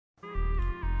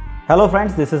Hello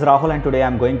friends, this is Rahul and today I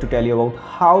am going to tell you about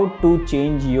how to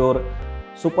change your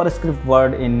superscript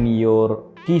word in your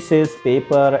thesis,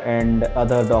 paper and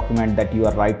other document that you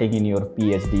are writing in your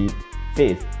PhD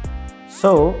phase.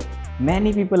 So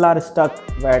many people are stuck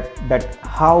at that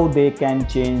how they can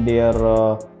change their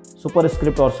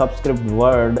superscript or subscript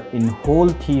word in whole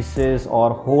thesis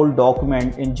or whole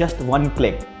document in just one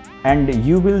click, and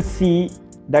you will see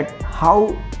that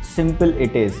how simple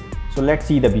it is. So let's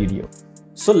see the video.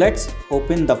 So let's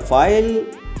open the file.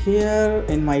 Here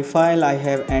in my file I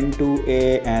have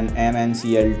N2A and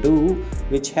MNCL2,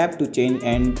 which have to change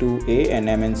N2A and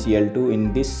MNCL2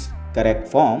 in this correct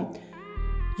form.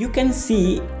 You can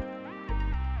see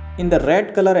in the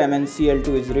red color MNCL2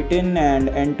 is written and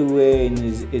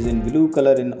N2A is in blue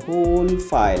color in whole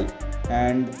file,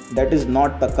 and that is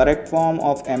not the correct form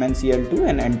of MNCL2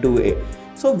 and N2A.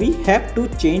 So we have to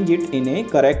change it in a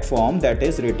correct form that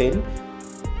is written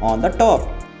on the top.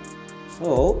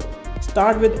 So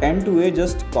start with N2A,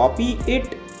 just copy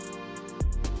it,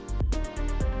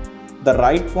 the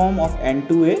right form of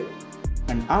N2A,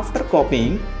 and after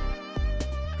copying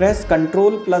press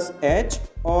Ctrl+H,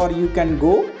 or you can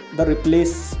go the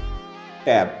replace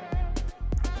tab.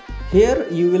 Here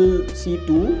you will see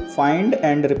to find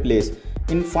and replace.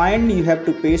 In find you have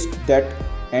to paste that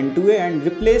N2A and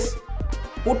replace,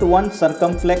 put one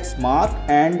circumflex mark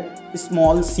and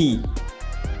small c.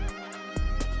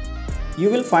 You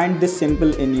will find this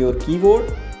symbol in your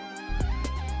keyboard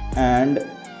and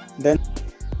then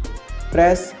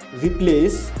press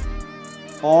replace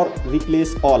or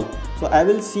replace all. So I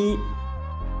will see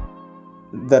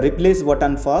the replace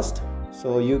button first.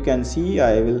 So you can see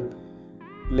I will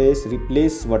place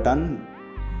replace button.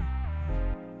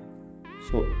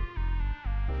 So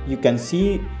you can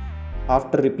see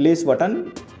after replace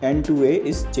button N2A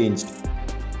is changed.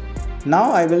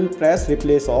 Now I will press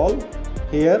replace all.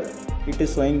 Here it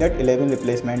is showing that 11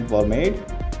 replacements were made,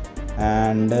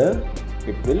 and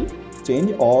it will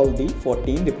change all the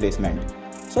 14 replacements.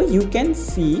 So you can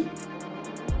see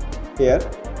here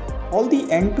all the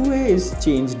N2A is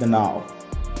changed now.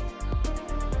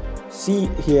 See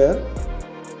here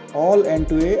all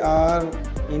N2A are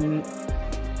in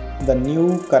the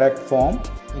new correct form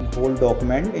in whole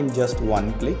document in just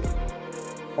one click.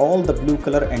 All the blue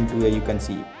color N2A you can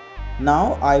see.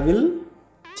 Now I will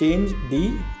change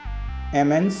the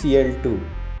MNCL2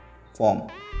 form.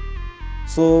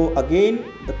 So again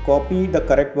copy the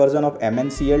correct version of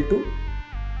MNCL2,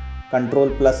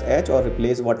 Ctrl+H or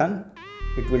replace button.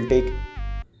 It will take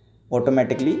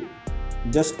automatically.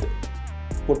 Just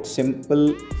put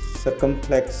simple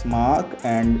circumflex mark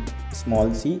and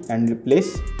small c and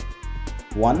replace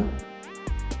one.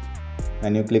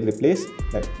 When you click replace,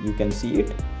 that you can see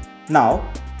it.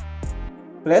 Now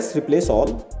press replace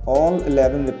all. All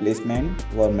 11 replacements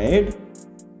were made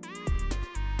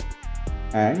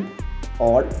and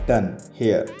all done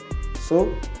here.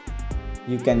 So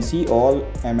you can see all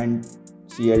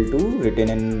MNCL2 written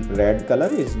in red color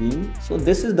is being. So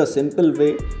this is the simple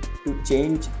way to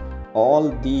change all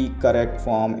the correct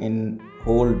form in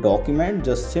whole document.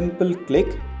 Just simple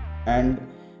click and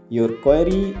your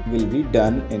query will be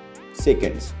done in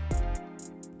seconds.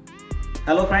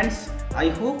 Hello friends, I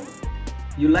hope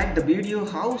you liked the video,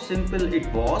 how simple it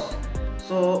was.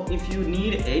 So if you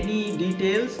need any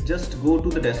details, just go to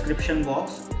the description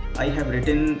box. I have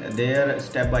written there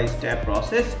step-by-step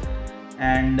process,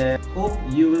 and hope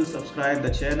you will subscribe the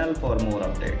channel for more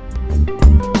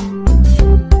updates.